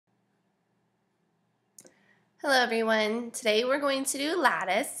Hello everyone. Today we're going to do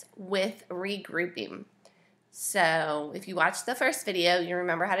lattice with regrouping. So if you watched the first video, you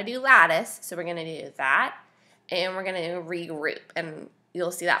remember how to do lattice. So we're going to do that and we're going to regroup, and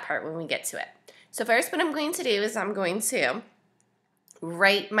you'll see that part when we get to it. So first what I'm going to do is I'm going to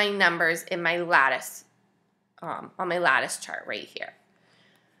write my numbers in my lattice, on my lattice chart right here.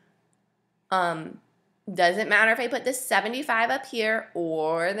 Doesn't matter if I put the 75 up here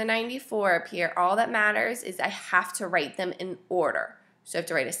or the 94 up here. All that matters is I have to write them in order. So I have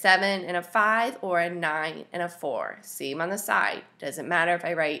to write a 7 and a 5 or a 9 and a 4. Same on the side. Doesn't matter if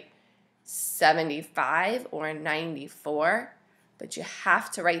I write 75 or a 94, but you have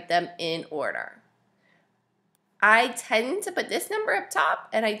to write them in order. I tend to put this number up top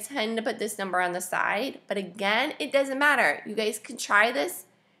and I tend to put this number on the side, but again, it doesn't matter. You guys can try this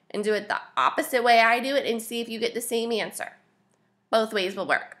and do it the opposite way I do it and see if you get the same answer. Both ways will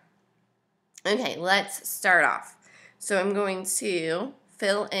work. Okay, let's start off. So I'm going to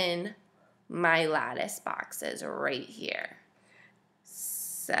fill in my lattice boxes right here.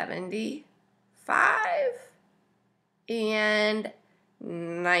 75 and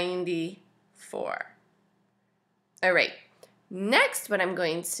 94. All right, next what I'm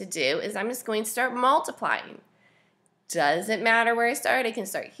going to do is I'm just going to start multiplying. Doesn't matter where I start. I can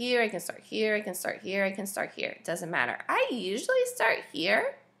start here, I can start here, I can start here, I can start here. It doesn't matter. I usually start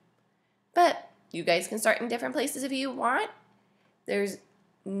here, but you guys can start in different places if you want. There's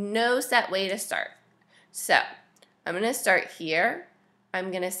no set way to start. So I'm going to start here.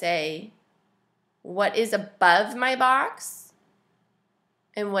 I'm going to say what is above my box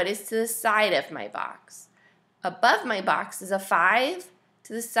and what is to the side of my box. Above my box is a 5.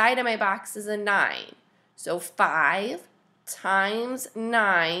 To the side of my box is a 9. So 5 times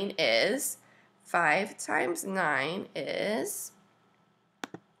 9 is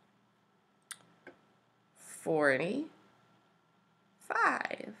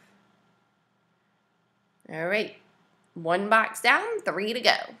 45. All right, one box down, 3 to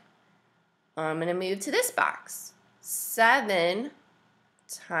go. I'm going to move to this box. 7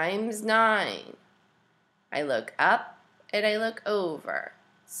 times 9. I look up and I look over.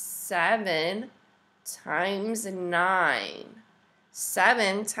 7 times 9.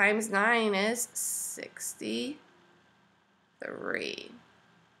 7 times 9 is 63.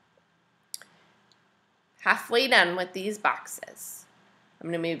 Halfway done with these boxes. I'm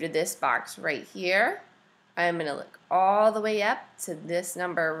going to move to this box right here. I'm going to look all the way up to this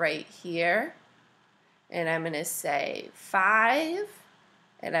number right here. And I'm going to say 5.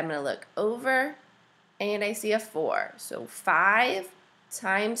 And I'm going to look over and I see a 4. So 5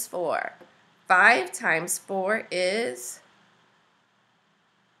 times 4. 5 times 4 is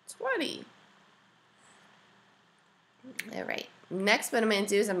 20. All right, next what I'm going to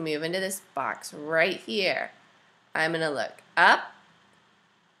do is I'm moving to this box right here. I'm going to look up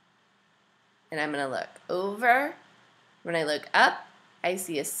and I'm going to look over. When I look up, I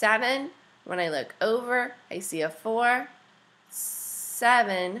see a 7. When I look over, I see a 4.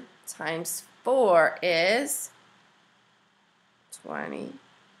 7 times 4 is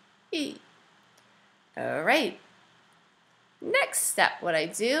 28. All right, next step, what I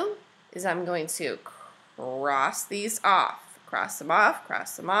do is I'm going to cross these off. Cross them off,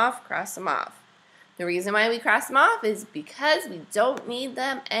 cross them off, cross them off. The reason why we cross them off is because we don't need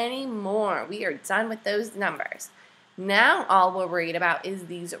them anymore. We are done with those numbers. Now all we're worried about is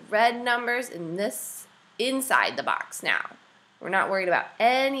these red numbers in this inside the box now. We're not worried about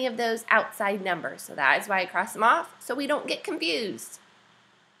any of those outside numbers, so that is why I cross them off, so we don't get confused.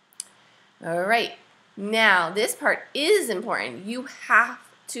 All right. Now, this part is important. You have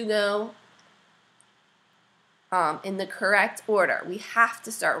to go in the correct order. We have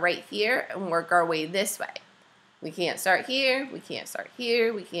to start right here and work our way this way. We can't start here, we can't start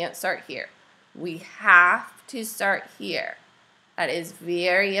here, we can't start here. We have to start here. That is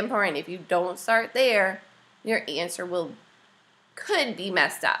very important. If you don't start there, your answer could be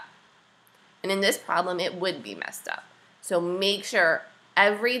messed up. And in this problem, it would be messed up. So make sure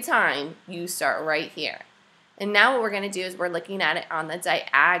every time you start right here. And now what we're going to do is we're looking at it on the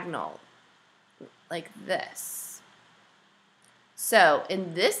diagonal, like this. So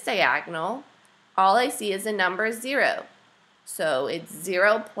in this diagonal, all I see is the number 0. So it's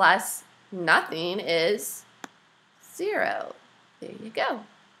 0 plus nothing is 0. There you go.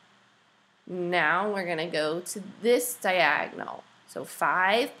 Now we're going to go to this diagonal. So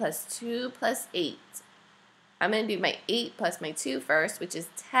 5 plus 2 plus 8. I'm going to do my 8 plus my 2 first, which is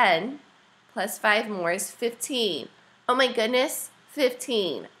 10, plus 5 more is 15. Oh my goodness,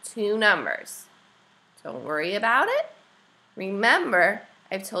 15, 2 numbers. Don't worry about it. Remember,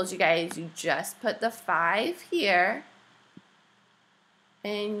 I've told you guys you just put the 5 here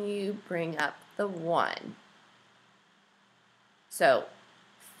and you bring up the 1. So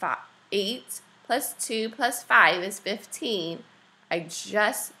 8 plus 2 plus 5 is 15. I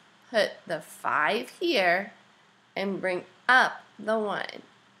just put the 5 here and bring up the 1.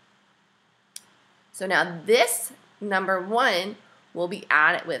 So now this number 1 will be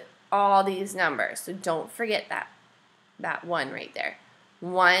added with all these numbers. So don't forget that 1 right there.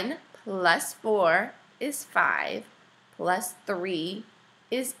 1 plus 4 is 5, plus 3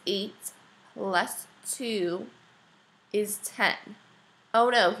 is 8, plus 2 is 10. Oh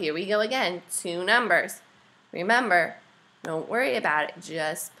no, here we go again, 2 numbers. Remember, don't worry about it,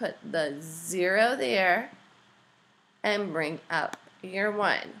 just put the 0 there and bring up your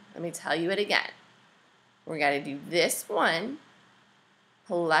 1. Let me tell you it again. We're going to do this 1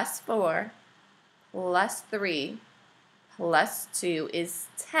 plus 4 plus 3 plus 2 is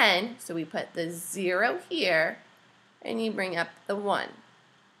 10. So we put the 0 here and you bring up the 1.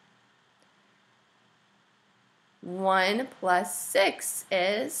 1 plus 6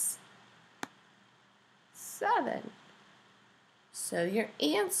 is 7. So your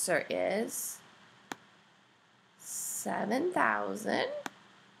answer is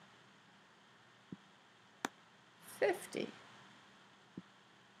 7,050.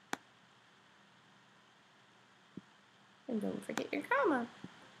 And don't forget your comma.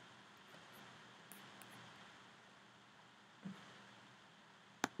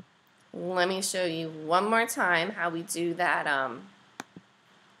 Let me show you one more time how we do that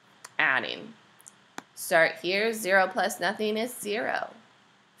adding. Start here, 0 plus nothing is 0.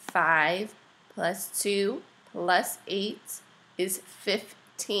 5 plus 2 plus 8 is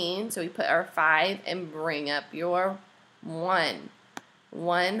 15. So we put our 5 and bring up your 1.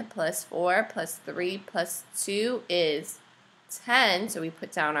 1 plus 4 plus 3 plus 2 is 10. So we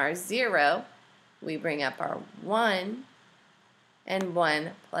put down our 0. We bring up our 1. And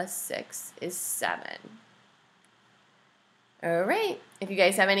 1 plus 6 is 7. All right. If you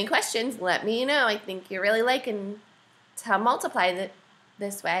guys have any questions, let me know. I think you're really liking to multiply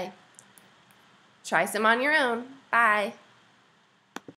this way. Try some on your own. Bye.